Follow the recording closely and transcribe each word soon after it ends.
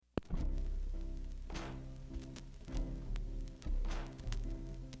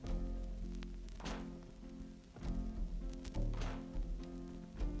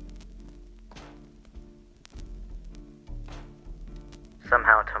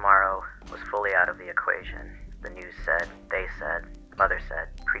Somehow tomorrow was fully out of the equation. The news said, they said, mother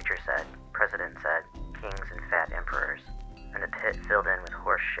said, preacher said, president said, kings and fat emperors. And the pit filled in with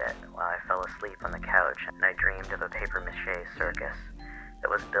horse shit while I fell asleep on the couch and I dreamed of a papier-mâché circus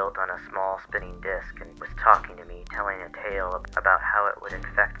that was built on a small spinning disc and was talking to me, telling a tale about how it would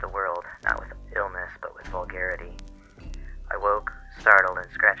infect the world, not with illness but with vulgarity. I woke, startled,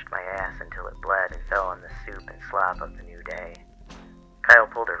 and scratched my ass until it bled and fell on the soup and slop of the new day. Kyle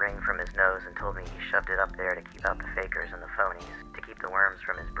pulled a ring from his nose and told me he shoved it up there to keep out the fakers and the phonies, to keep the worms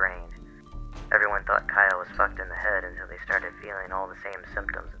from his brain. Everyone thought Kyle was fucked in the head until they started feeling all the same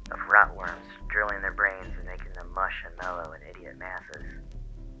symptoms of rotworms, drilling their brains and making them mush and mellow in idiot masses.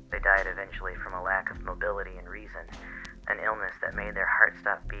 They died eventually from a lack of mobility and reason, an illness that made their heart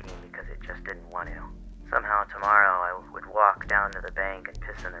stop beating because it just didn't want to. Somehow tomorrow I would walk down to the bank and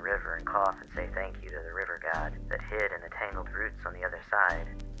piss in the river and cough and say thank you to the river god that hid in the tangled roots on the other side.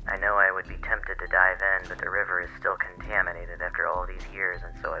 I know I would be tempted to dive in, but the river is still contaminated after all these years,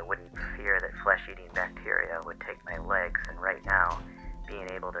 and so I wouldn't fear that flesh-eating bacteria would take my legs, and right now, being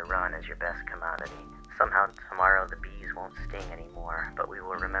able to run is your best commodity. Somehow tomorrow the bees won't sting anymore, but we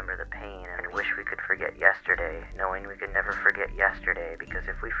will remember the pain and wish we could forget yesterday, knowing we could never forget yesterday, because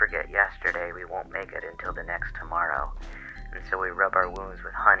if we forget yesterday, we won't make it until the next tomorrow. And so we rub our wounds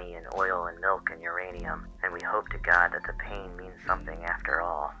with honey and oil and milk and uranium, and we hope to God that the pain means something after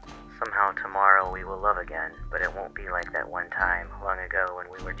all. Somehow tomorrow we will love again, but it won't be like that one time, long ago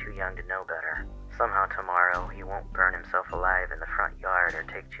when we were too young to know better. Somehow tomorrow he won't burn himself alive in the front yard or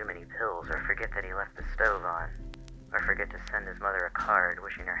take too many pills or forget that he left the stove on, or forget to send his mother a card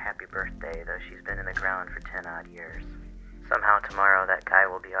wishing her happy birthday, though she's been in the ground for 10 odd years. Somehow tomorrow that guy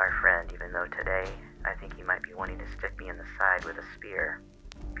will be our friend, even though today I think he might be wanting to stick me in the side with a spear.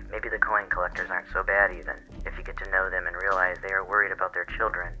 Maybe the coin collectors aren't so bad even, if you get to know them and realize they are worried about their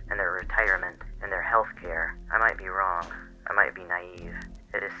children and their retirement and their health care. I might be wrong. I might be naive.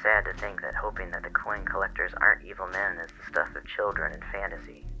 It is sad to think that hoping that the coin collectors aren't evil men is the stuff of children and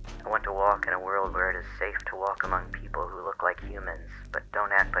fantasy. I want to walk in a world where it is safe to walk among people who look like humans, but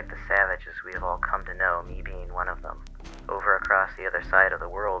don't act like the savages we have all come to know, me being one of them. Over across the other side of the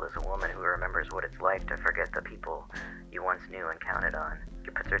world is a woman who remembers what it's like to forget the people you once knew and counted on.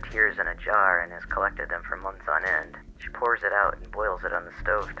 She puts her tears in a jar and has collected them for months on end. She pours it out and boils it on the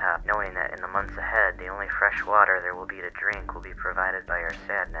stove top, knowing that in the months ahead, the only fresh water there will be to drink will be provided by her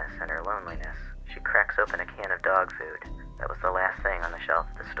sadness and her loneliness. She cracks open a can of dog food. That was the last thing on the shelf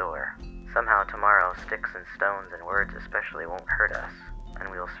at the store. Somehow tomorrow, sticks and stones and words especially won't hurt us,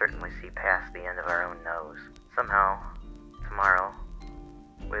 and we will certainly see past the end of our own nose. Somehow, tomorrow,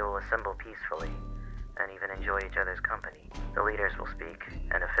 we will assemble peacefully and even enjoy each other's company. The leaders will speak,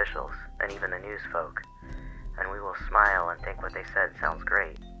 and officials, and even the news folk, and we will smile and think what they said sounds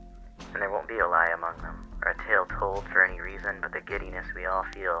great. And there won't be a lie among them, or a tale told for any reason but the giddiness we all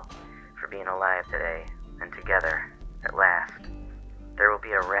feel for being alive today, and together, at last. There will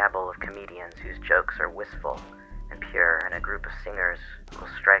be a rabble of comedians whose jokes are wistful and pure, and a group of singers who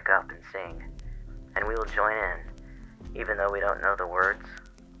will strike up and sing. And we will join in, even though we don't know the words.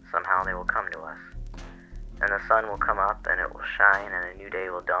 Somehow they will come to us. And the sun will come up, and it will shine, and a new day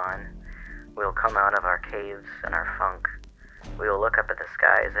will dawn. We will come out of our caves and our funk. We will look up at the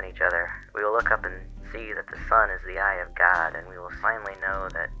skies and each other. We will look up and see that the sun is the eye of God, and we will finally know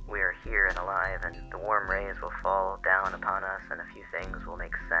that we are here and alive, and the warm rays will fall down upon us, and a few things will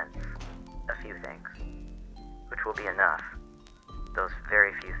make sense. A few things. Which will be enough. Those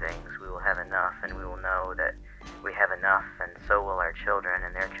very few things, we will have enough, and we will know that we have enough, and so will our children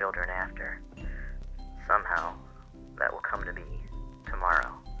and their children after. Somehow, that will come to be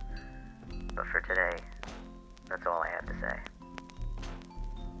tomorrow. But for today, that's all I have to say.